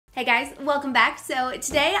Hey guys, welcome back. So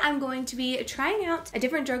today I'm going to be trying out a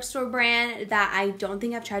different drugstore brand that I don't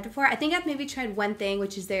think I've tried before. I think I've maybe tried one thing,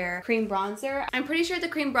 which is their cream bronzer. I'm pretty sure the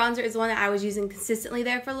cream bronzer is the one that I was using consistently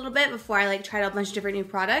there for a little bit before I tried out a bunch of different new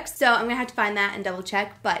products. So I'm gonna have to find that and double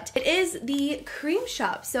check, but it is the cream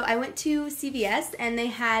shop. So I went to CVS and they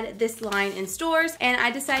had this line in stores and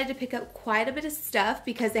I decided to pick up quite a bit of stuff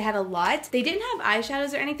because they had a lot. They didn't have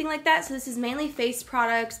eyeshadows or anything like that, so this is mainly face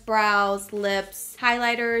products, brows, lips,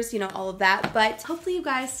 highlighters, you know, all of that, but hopefully you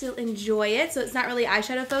guys still enjoy it. So it's not really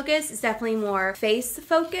eyeshadow focused, it's definitely more face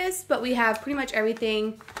focused, but we have pretty much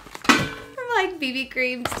everything like BB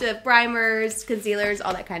creams to primers, concealers,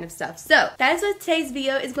 all that kind of stuff. So that is what today's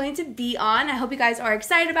video is going to be on. I hope you guys are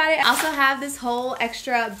excited about it. I also have this whole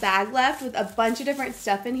extra bag left with a bunch of different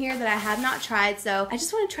stuff in here that I have not tried. So I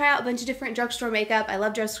just want to try out a bunch of different drugstore makeup. I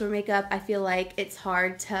love drugstore makeup. I feel like it's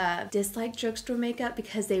hard to dislike drugstore makeup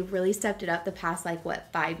because they really stepped it up the past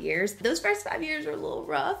 5 years. Those first 5 years were a little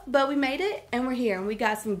rough, but we made it and we're here and we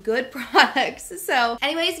got some good products. So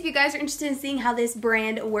anyways, if you guys are interested in seeing how this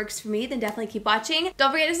brand works for me, then definitely keep watching.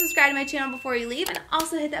 Don't forget to subscribe to my channel before you leave and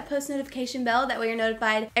also hit that post notification bell. That way you're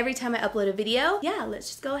notified every time I upload a video. Yeah, let's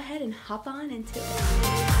just go ahead and hop on into it.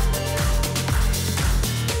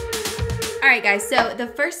 Alright guys, so the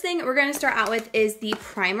first thing we're going to start out with is the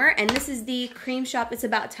primer, and this is the Cream Shop It's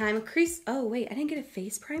About Time crease. Oh wait, I didn't get a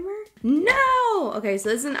face primer? No! Okay, so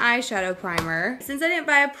this is an eyeshadow primer. Since I didn't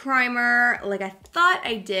buy a primer like I thought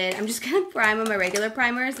I did, I'm just going to prime on my regular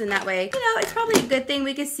primers, and that way, you know, it's probably a good thing.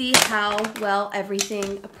 We can see how well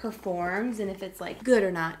everything performs and if it's good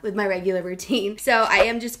or not with my regular routine. So I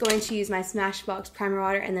am just going to use my Smashbox primer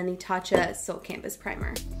water and then the Tatcha Silk Canvas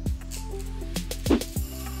primer.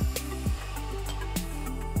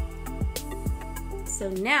 So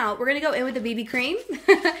now we're gonna go in with the BB cream.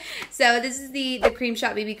 So this is the Cream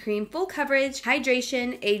Shop BB cream, full coverage,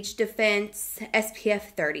 hydration, age defense,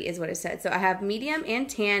 SPF 30 is what it said. So I have medium and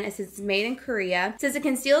tan. It says it's made in Korea. It says it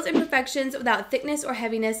conceals imperfections without thickness or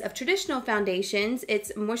heaviness of traditional foundations.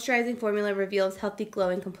 Its moisturizing formula reveals healthy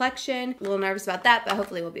glowing complexion. A little nervous about that, but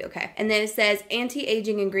hopefully we'll be okay. And then it says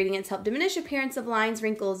anti-aging ingredients help diminish appearance of lines,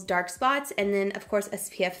 wrinkles, dark spots, and then of course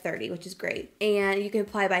SPF 30, which is great. And you can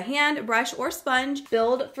apply by hand, brush, or sponge.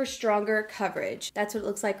 Build for stronger coverage. That's what it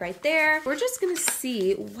looks like right there. We're just gonna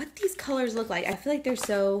see what these colors look like. I feel like they're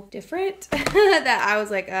so different that I was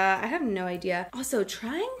like, I have no idea. Also,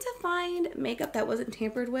 trying to find makeup that wasn't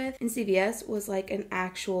tampered with in CVS was like an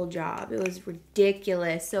actual job. It was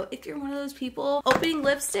ridiculous. So if you're one of those people opening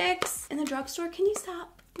lipsticks in the drugstore, can you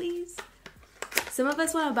stop, please? Some of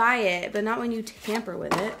us want to buy it, but not when you tamper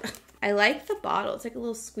with it. I like the bottle. It's like a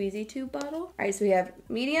little squeezy tube bottle. All right, so we have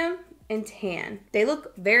medium and tan. They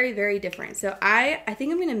look very, very different. So I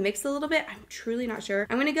think I'm gonna mix a little bit. I'm truly not sure.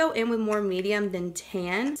 I'm gonna go in with more medium than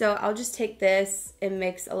tan. So I'll just take this and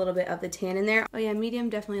mix a little bit of the tan in there. Oh yeah, medium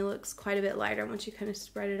definitely looks quite a bit lighter once you kind of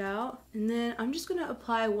spread it out. And then I'm just gonna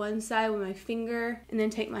apply one side with my finger and then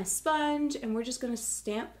take my sponge and we're just gonna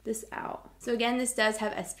stamp this out. So again, this does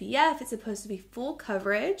have SPF. It's supposed to be full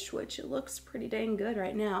coverage, which it looks pretty dang good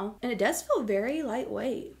right now. And it does feel very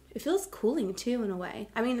lightweight. It feels cooling too in a way.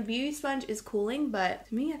 I mean, the beauty sponge is cooling, but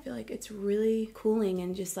to me, I feel like it's really cooling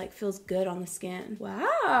and just feels good on the skin.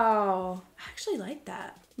 Wow, I actually like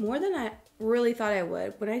that more than I really thought I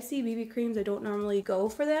would. When I see BB creams, I don't normally go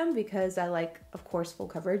for them because I like, of course, full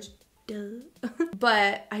coverage.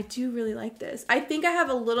 But I do really like this. I think I have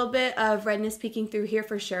a little bit of redness peeking through here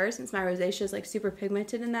for sure since my rosacea is super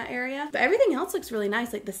pigmented in that area. But everything else looks really nice.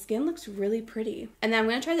 The skin looks really pretty. And then I'm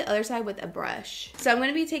gonna try the other side with a brush. So I'm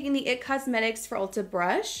gonna be taking the IT Cosmetics for Ulta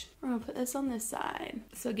brush. We're gonna put this on this side.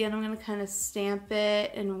 So again, I'm gonna kind of stamp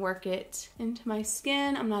it and work it into my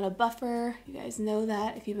skin. I'm not a buffer. You guys know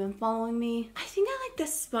that if you've been following me. I think I like the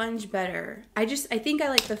sponge better. I think I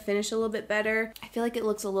like the finish a little bit better. I feel like it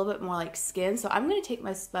looks a little bit more like skin. So I'm gonna take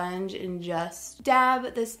my sponge and just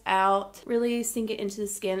dab this out, really sink it into the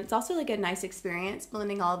skin. It's also a nice experience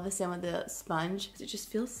blending all of this in with the sponge because it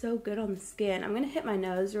just feels so good on the skin. I'm gonna hit my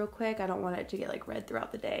nose real quick. I don't want it to get red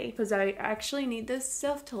throughout the day because I actually need this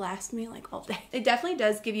stuff to last me all day. It definitely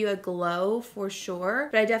does give you a glow for sure,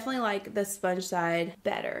 but I definitely like the sponge side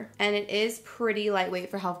better. And it is pretty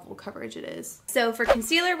lightweight for how full coverage it is. So for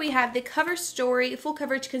concealer, we have the Cover Story Full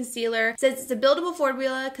Coverage Concealer. It says it's a buildable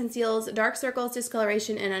formula, conceals dark circles,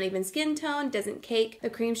 discoloration, and uneven skin tone, doesn't cake. The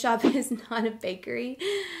Cream Shop is not a bakery.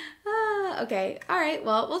 Okay, all right,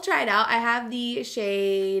 well, we'll try it out. I have the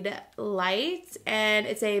shade Light, and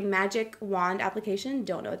it's a magic wand application.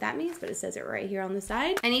 Don't know what that means, but it says it right here on the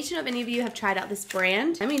side. I need to know if any of you have tried out this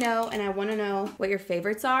brand. Let me know, and I want to know what your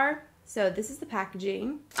favorites are. So this is the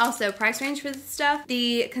packaging. Also, price range for this stuff.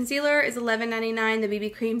 The concealer is $11.99. The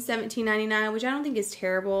BB cream $17.99, which I don't think is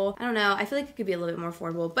terrible. I don't know. I feel like it could be a little bit more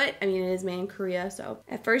affordable, but I mean, it is made in Korea. So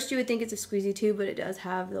at first you would think it's a squeezy tube, but it does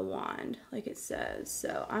have the wand like it says.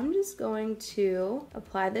 So I'm just going to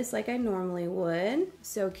apply this like I normally would.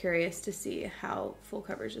 So curious to see how full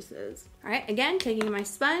coverage this is. All right, again, taking my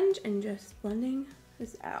sponge and just blending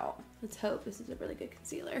this out. Let's hope this is a really good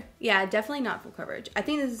concealer. Yeah, definitely not full coverage. I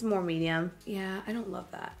think this is more medium. Yeah, I don't love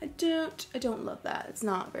that. I don't love that. It's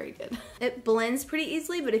not very good. It blends pretty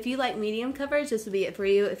easily, but if you like medium coverage, this would be it for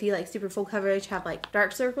you. If you like super full coverage, have like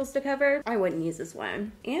dark circles to cover, I wouldn't use this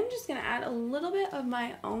one. And I'm just gonna add a little bit of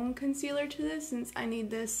my own concealer to this since I need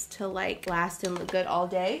this to like last and look good all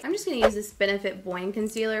day. I'm just gonna use this Benefit Boing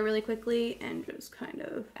concealer really quickly and just kind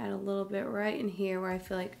of add a little bit right in here where I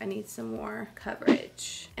feel like I need some more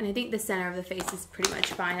coverage. And I think the center of the face is pretty much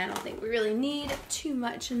fine. I don't think we really need too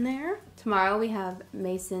much in there. Tomorrow we have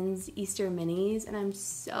Mason's Easter minis and I'm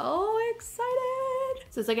so excited.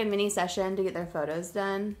 So it's like a mini session to get their photos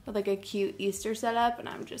done with like a cute Easter setup and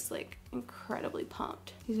I'm just like incredibly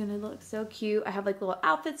pumped. He's gonna look so cute. I have like little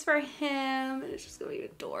outfits for him and it's just gonna be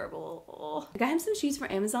adorable. I got him some shoes from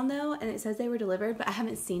Amazon though and it says they were delivered but I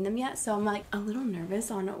haven't seen them yet, so I'm like a little nervous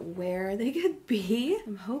on where they could be.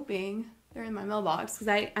 I'm hoping they're in my mailbox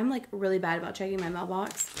because I'm like really bad about checking my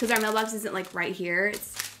mailbox because our mailbox isn't like right here.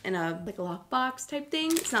 It's in a like a lockbox type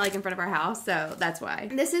thing. It's not like in front of our house, so that's why.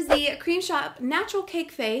 This is the Cream Shop Natural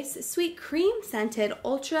Cake Face Sweet Cream Scented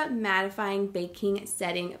Ultra Mattifying Baking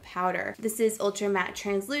Setting Powder. This is ultra matte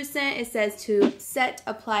translucent. It says to set,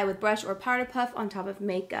 apply with brush or powder puff on top of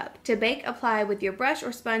makeup. To bake, apply with your brush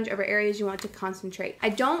or sponge over areas you want to concentrate. I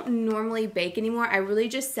don't normally bake anymore. I really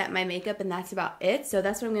just set my makeup and that's about it. So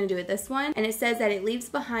that's what I'm gonna do with this one. And it says that it leaves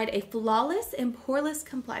behind a flawless and poreless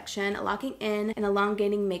complexion, locking in and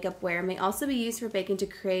elongating makeup wear. May also be used for baking to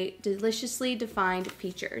create deliciously defined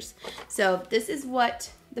features. So this is what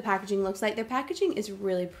the packaging looks like. Their packaging is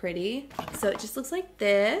really pretty. So it just looks like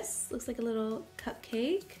this. Looks like a little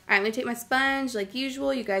cupcake. All right, I'm gonna take my sponge like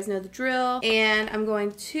usual. You guys know the drill. And I'm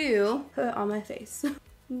going to put it on my face.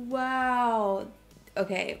 Wow.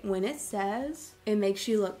 Okay, when it says it makes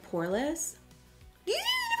you look poreless,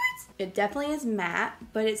 it definitely is matte,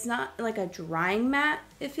 but it's not like a drying matte,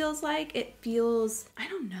 it feels like. It feels, I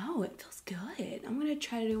don't know, it feels good. I'm gonna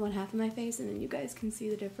try to do one half of my face and then you guys can see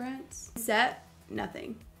the difference. Set,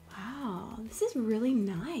 nothing. Wow, this is really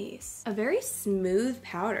nice. A very smooth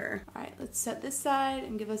powder. All right, let's set this side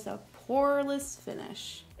and give us a poreless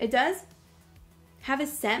finish. It does have a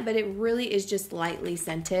scent, but it really is just lightly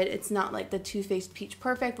scented. It's not like the Too Faced Peach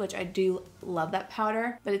Perfect, which I do love that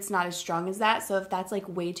powder, but it's not as strong as that. So if that's like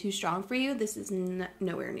way too strong for you, this is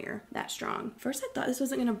nowhere near that strong. First, I thought this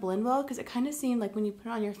wasn't gonna blend well because it kind of seemed like when you put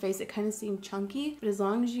it on your face, it kind of seemed chunky, but as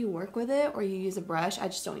long as you work with it or you use a brush, I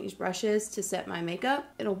just don't use brushes to set my makeup,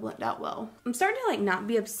 it'll blend out well. I'm starting to like not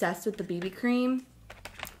be obsessed with the BB cream.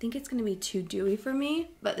 I think it's gonna be too dewy for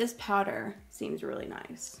me, but this powder seems really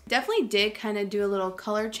nice. Definitely did kind of do a little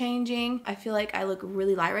color changing. I feel like I look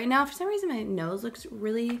really light right now. For some reason, my nose looks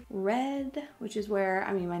really red, which is where,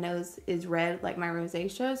 I mean, my nose is red like my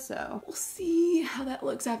rosacea, so we'll see how that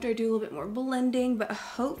looks after I do a little bit more blending, but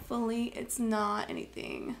hopefully it's not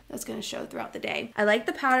anything that's gonna show throughout the day. I like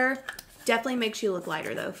the powder. Definitely makes you look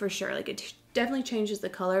lighter though, for sure. Like it definitely changes the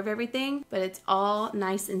color of everything, but it's all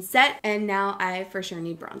nice and set. And now I for sure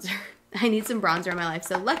need bronzer. I need some bronzer in my life.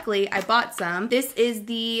 So luckily I bought some. This is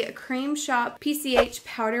the Cream Shop PCH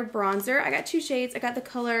Powder Bronzer. I got two shades. I got the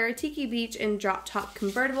color Tiki Beach and Drop Top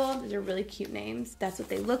Convertible. These are really cute names. That's what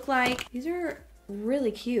they look like. These are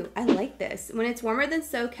really cute. I like this. When it's warmer than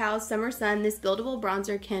SoCal's summer sun, this buildable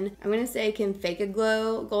bronzer can, I'm gonna say, can fake a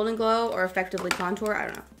glow, golden glow, or effectively contour. I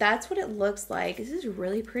don't know. That's what it looks like. This is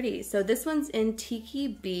really pretty. So this one's in Tiki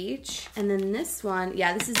Beach, and then this one,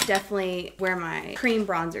 yeah, this is definitely where my cream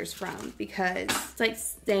bronzer's from because it's like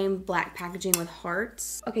same black packaging with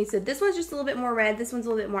hearts. Okay, so this one's just a little bit more red. This one's a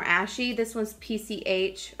little bit more ashy. This one's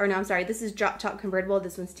PCH, or no, I'm sorry. This is Drop Top Convertible.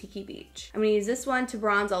 This one's Tiki Beach. I'm gonna use this one to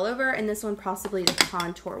bronze all over, and this one possibly to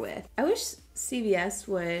contour with. I wish CVS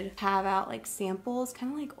would have out like samples,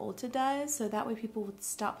 kind of like Ulta does, so that way people would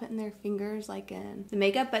stop putting their fingers like in the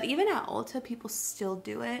makeup. But even at Ulta, people still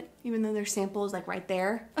do it, even though their sample is like right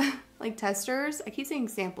there. like testers. I keep saying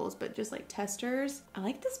samples, but just like testers. I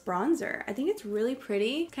like this bronzer. I think it's really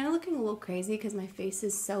pretty. Kind of looking a little crazy because my face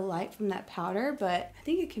is so light from that powder, but I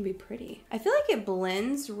think it can be pretty. I feel like it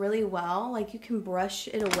blends really well. Like you can brush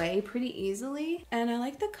it away pretty easily. And I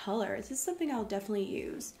like the color. This is something I'll definitely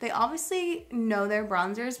use. They obviously know their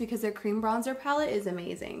bronzers because their cream bronzer palette is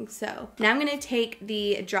amazing. So now I'm gonna take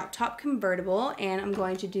the Drop Top Convertible and I'm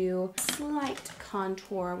going to do slight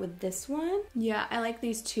contour with this one. Yeah, I like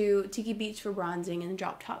these two, Tiki Beach for bronzing and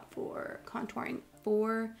Drop Top for contouring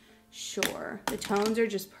for sure. The tones are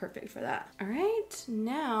just perfect for that. All right,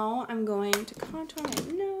 now I'm going to contour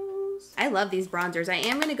my nose. I love these bronzers. I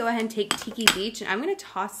am gonna go ahead and take Tiki Beach and I'm gonna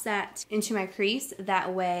toss that into my crease.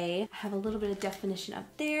 That way I have a little bit of definition up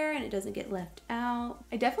there and it doesn't get left out.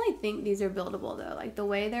 I definitely think these are buildable though. Like the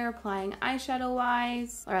way they're applying eyeshadow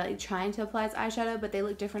wise, or like trying to apply as eyeshadow, but they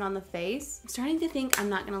look different on the face. I'm starting to think I'm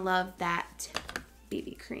not gonna love that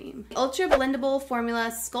BB cream. Ultra blendable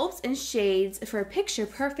formula sculpts and shades for picture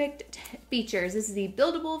perfect features. This is the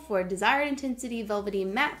buildable for desired intensity velvety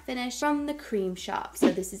matte finish from the Cream Shop. So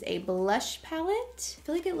this is a blush palette. I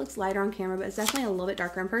feel like it looks lighter on camera, but it's definitely a little bit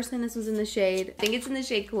darker in person. This was in the shade, I think it's in the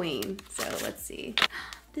shade Queen. So let's see.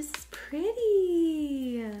 This is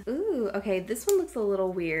pretty. Ooh, okay, this one looks a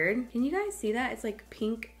little weird. Can you guys see that? It's like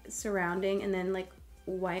pink surrounding and then like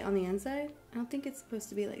white on the inside. I don't think it's supposed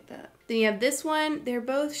to be like that. Then you have this one. They're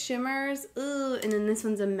both shimmers. Ooh, and then this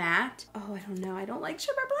one's a matte. Oh, I don't know. I don't like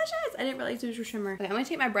shimmer blushes. I didn't realize those were shimmer. Okay, I'm gonna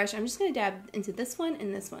take my brush. I'm just gonna dab into this one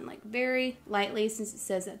and this one, like very lightly, since it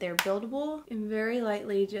says that they're buildable, and very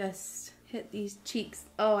lightly just hit these cheeks.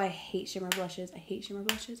 Oh, I hate shimmer blushes. I hate shimmer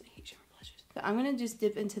blushes. I hate shimmer blushes. So I'm gonna just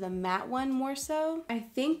dip into the matte one more so. I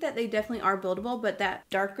think that they definitely are buildable, but that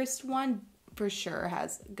darkest one for sure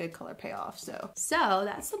has good color payoff. So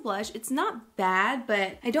that's the blush. It's not bad,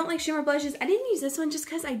 but I don't like shimmer blushes. I didn't use this one just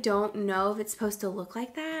because I don't know if it's supposed to look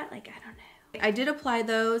like that. Like, I don't know. I did apply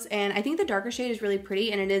those and I think the darker shade is really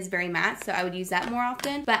pretty and it is very matte, so I would use that more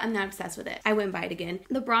often, but I'm not obsessed with it. I wouldn't buy it again.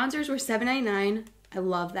 The bronzers were $7.99. I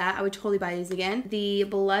love that. I would totally buy these again. The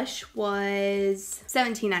blush was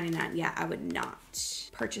 $17.99. Yeah, I would not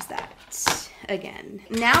purchase that again.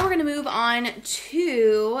 Now we're gonna move on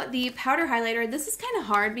to the powder highlighter. This is kind of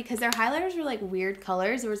hard because their highlighters are like weird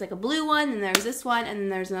colors. There was like a blue one, and there's this one, and then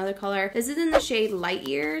there's another color. This is in the shade Light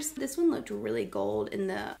Years. This one looked really gold in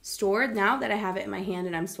the store. Now that I have it in my hand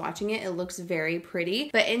and I'm swatching it, it looks very pretty.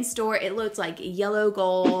 But in store, it looked like yellow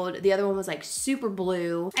gold. The other one was like super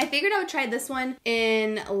blue. I figured I would try this one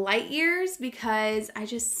in Light Years because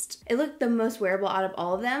it looked the most wearable out of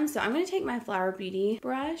all of them. So I'm gonna take my Flower Beauty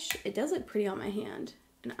brush. It does look pretty on my hand.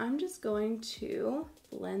 And I'm just going to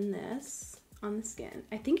blend this on the skin.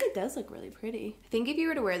 I think it does look really pretty. I think if you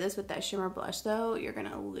were to wear this with that shimmer blush though, you're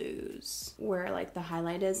gonna lose where like the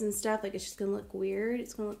highlight is and stuff. Like it's just gonna look weird.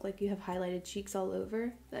 It's gonna look like you have highlighted cheeks all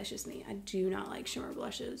over. That's just me. I do not like shimmer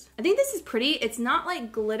blushes. I think this is pretty. It's not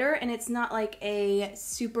like glitter and it's not like a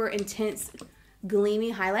super intense gleamy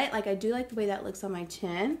highlight. Like I do like the way that looks on my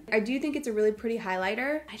chin. I do think it's a really pretty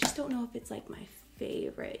highlighter. I just don't know if it's like my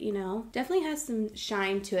favorite, you know? Definitely has some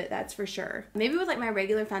shine to it, that's for sure. Maybe with like my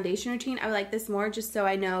regular foundation routine, I would like this more just so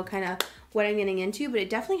I know kind of what I'm getting into, but it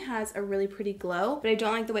definitely has a really pretty glow, but I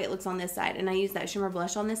don't like the way it looks on this side, and I use that shimmer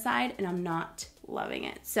blush on this side and I'm not loving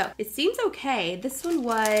it. So it seems okay. This one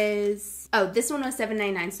was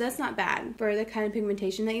 $7.99, so that's not bad for the kind of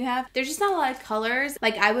pigmentation that you have. There's just not a lot of colors.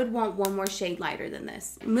 Like I would want one more shade lighter than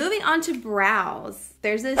this. Moving on to brows,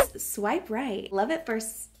 there's this Swipe Right, Love at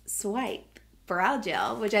First Swipe brow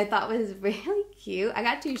gel, which I thought was really cute. I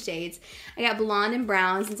got two shades. I got blonde and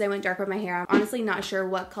brown since I went dark with my hair. I'm honestly not sure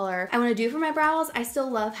what color I want to do for my brows. I still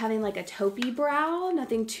love having like a taupey brow,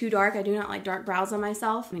 nothing too dark. I do not like dark brows on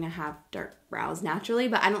myself. I mean, I have dark brows naturally,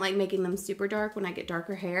 but I don't like making them super dark when I get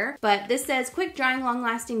darker hair. But this says quick drying, long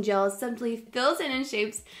lasting gel simply fills in and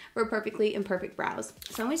shapes for perfectly imperfect brows.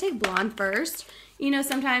 So I'm gonna take blonde first. You know,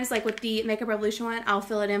 sometimes like with the Makeup Revolution one, I'll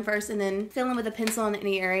fill it in first and then fill in with a pencil in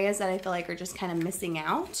any areas that I feel like are just kind of missing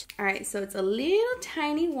out. All right, so it's a little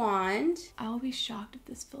tiny wand. I'll be shocked if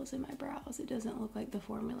this fills in my brows. It doesn't look like the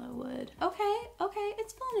formula would. Okay,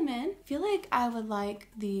 it's filling them in. I feel like I would like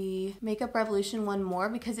the Makeup Revolution one more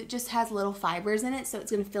because it just has little fibers in it, so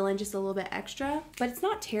it's gonna fill in just a little bit extra, but it's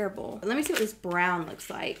not terrible. But let me see what this brown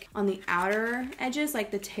looks like on the outer edges,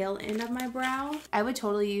 like the tail end of my brow. I would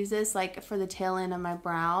totally use this like for the tail end of my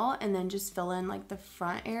brow and then just fill in like the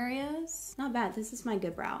front areas. Not bad. This is my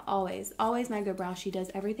good brow. Always my good brow. She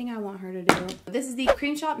does everything I want her to do. This is the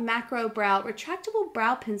Cream Shop Macro Brow Retractable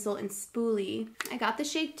Brow Pencil in Spoolie. I got the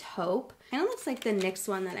shade Taupe. Kind of looks like the NYX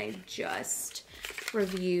one that I just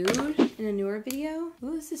reviewed in a newer video.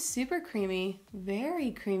 Ooh, this is super creamy.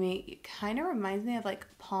 Very creamy. It kind of reminds me of like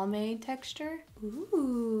pomade texture.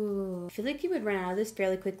 Ooh. I feel like you would run out of this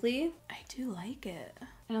fairly quickly. I do like it.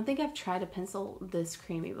 I don't think I've tried a pencil this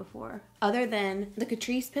creamy before. Other than the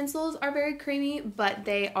Catrice pencils are very creamy, but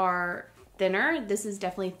they are thinner. This is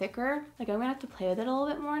definitely thicker. Like I'm gonna have to play with it a little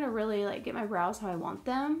bit more to really like get my brows how I want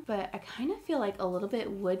them. But I kind of feel like a little bit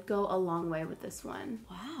would go a long way with this one.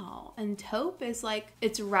 Wow. And taupe is like,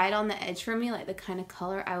 it's right on the edge for me, like the kind of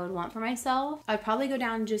color I would want for myself. I'd probably go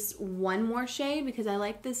down just one more shade because I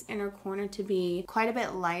like this inner corner to be quite a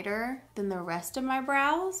bit lighter than the rest of my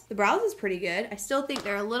brows. The brows is pretty good. I still think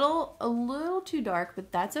they're a little too dark,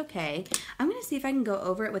 but that's okay. I'm gonna see if I can go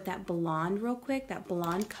over it with that blonde real quick, that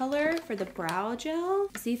blonde color for the brow gel.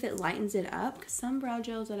 See if it lightens it up, because some brow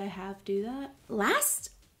gels that I have do that.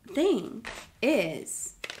 Last thing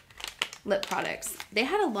is lip products. They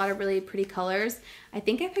had a lot of really pretty colors. I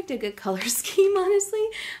think I picked a good color scheme, honestly,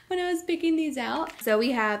 when I was picking these out. So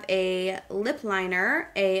we have a lip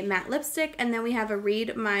liner, a matte lipstick, and then we have a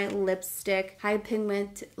Read My Lipstick High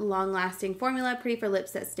Pigment Long Lasting Formula, pretty for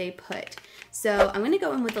lips that stay put. So I'm gonna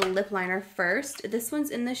go in with the lip liner first. This one's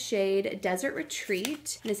in the shade Desert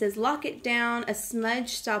Retreat. And it says Lock It Down, a smudge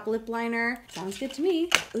stop lip liner. Sounds good to me.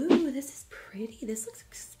 Ooh, this is pretty. This looks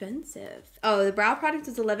expensive. Oh, the brow product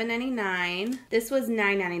is $11.99. This was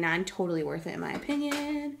 $9.99. Totally worth it in my opinion.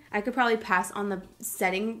 I could probably pass on the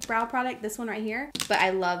setting brow product, this one right here, but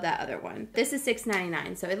I love that other one. This is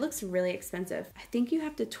 $6.99, so it looks really expensive. I think you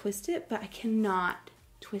have to twist it, but I cannot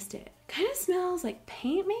twist it. Kind of smells like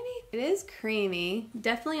paint, maybe? It is creamy.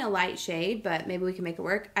 Definitely a light shade, but maybe we can make it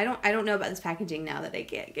work. I don't know about this packaging now that I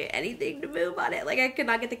can't get anything to move on it. Like I could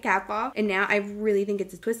not get the cap off. And now I really think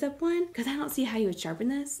it's a twist up one because I don't see how you would sharpen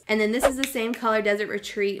this. And then this is the same color, Desert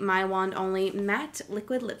Retreat My Wand Only Matte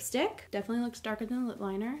Liquid Lipstick. Definitely looks darker than the lip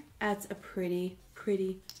liner. That's a pretty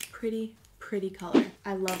color.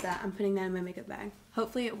 I love that. I'm putting that in my makeup bag.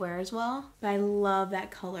 Hopefully it wears well, but I love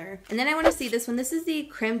that color. And then I want to see this one. This is the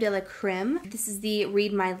Creme de la Creme. This is the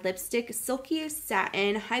Read My Lipstick Silky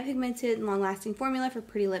Satin High Pigmented Long Lasting Formula for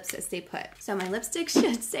pretty lips that stay put. So my lipstick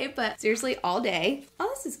should stay put seriously all day. Oh,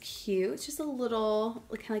 this is cute. It's just a little,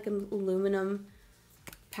 kind of like an aluminum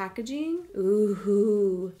packaging.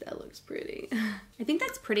 Ooh, that looks pretty. I think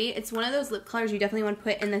that's pretty. It's one of those lip colors you definitely want to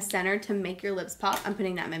put in the center to make your lips pop. I'm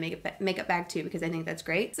putting that in my makeup bag too because I think that's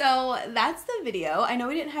great. So that's the video. I know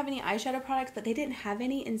we didn't have any eyeshadow products, but they didn't have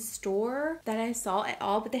any in store that I saw at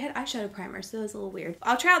all, but they had eyeshadow primer, so that was a little weird.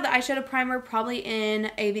 I'll try out the eyeshadow primer probably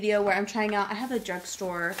in a video where I'm trying out, I have a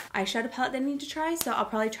drugstore eyeshadow palette that I need to try, so I'll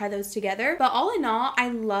probably try those together. But all in all, I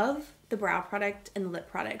love the brow product and the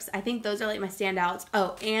lip products. I think those are like my standouts.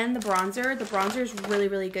 Oh, and the bronzer. The bronzer is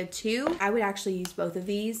really good too. I would actually use both of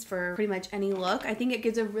these for pretty much any look. I think it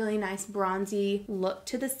gives a really nice bronzy look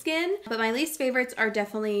to the skin. But my least favorites are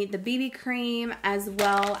definitely the BB cream as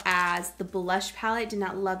well as the blush palette. Did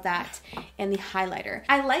not love that. And the highlighter.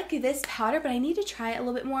 I like this powder, but I need to try it a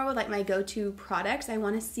little bit more with like my go-to products. I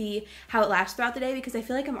want to see how it lasts throughout the day because I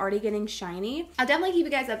feel like I'm already getting shiny. I'll definitely keep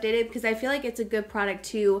you guys updated because I feel like it's a good product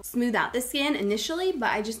to smooth out the skin initially, but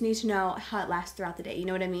I just need to know how it lasts throughout the day. You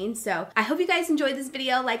know what I mean? So I hope you guys enjoyed this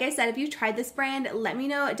video. Like I said, if you tried this brand, let me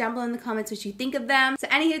know down below in the comments what you think of them. So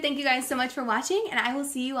anywho, thank you guys so much for watching, and I will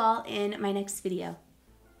see you all in my next video.